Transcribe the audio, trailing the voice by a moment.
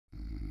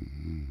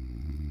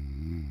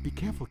Be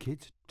careful,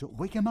 kids. Don't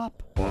wake him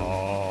up.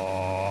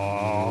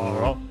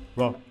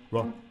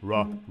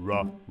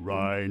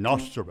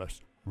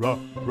 Rhinoceros.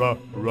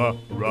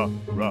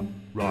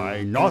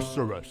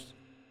 Rhinoceros.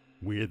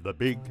 With a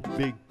big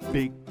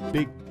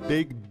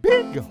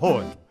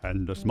horn.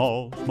 And a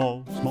small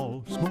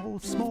nose.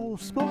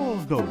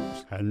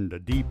 And a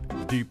deep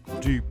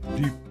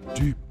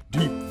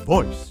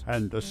voice.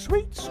 And a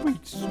sweet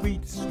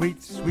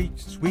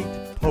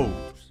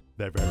pose.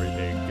 They're very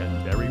big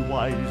and very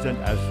wise, and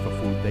as for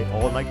food, they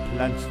all like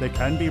plants. They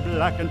can be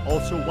black and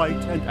also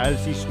white, and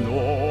as he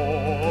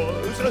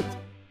snores,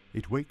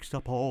 it wakes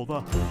up all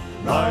the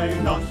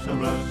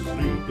rhinoceros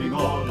sleeping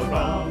all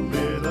around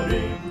with a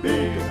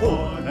big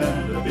horn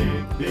and a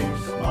big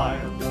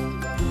smile.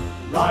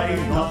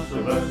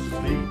 Rhinoceros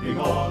sleeping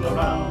all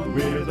around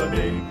with a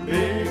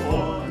big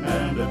horn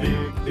and a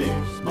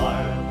big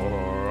smile.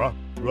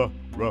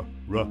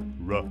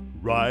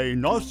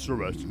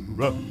 Rhinoceros.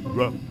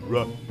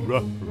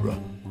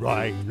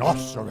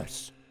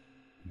 Rhinoceros.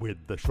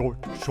 With the short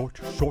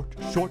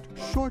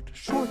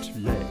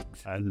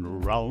legs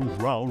and round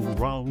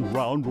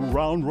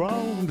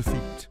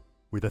feet.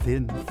 With a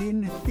thin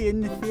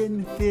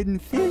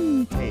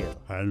tail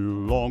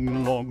and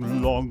long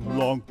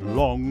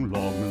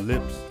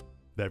lips.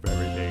 They're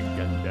very big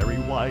and very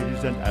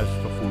wise, and as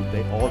for food,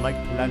 they all like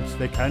plants.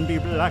 They can be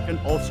black and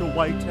also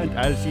white, and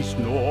as he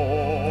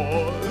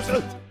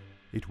snores,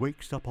 it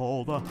wakes up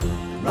all the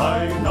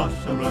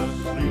rhinoceros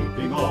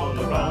sleeping all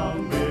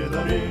around with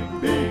a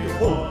big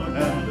horn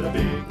and a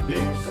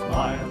big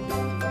smile.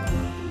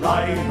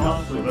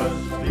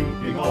 Rhinoceros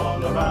sleeping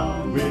all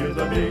around with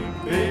a big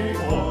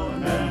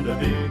horn and a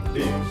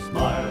big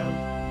smile.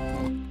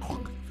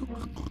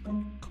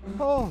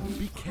 Oh,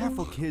 be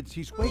careful, kids.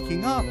 He's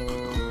waking up.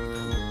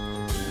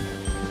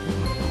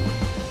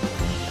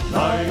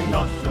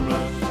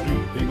 Rhinoceros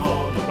sleeping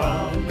all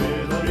around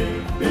with a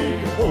big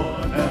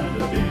horn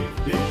and a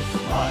big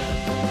smile.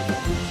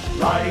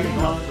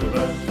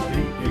 Rhinoceros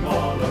sleeping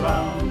all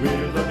around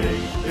with a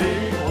big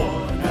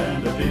horn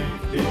and a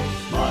big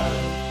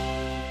smile.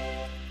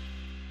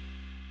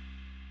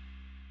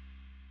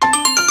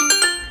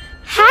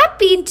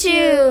 Happy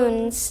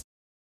Tunes!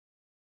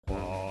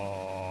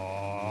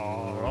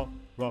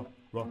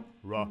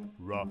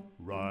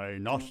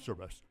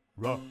 Rhinoceros.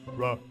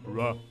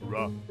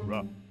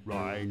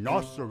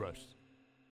 Rhinoceros.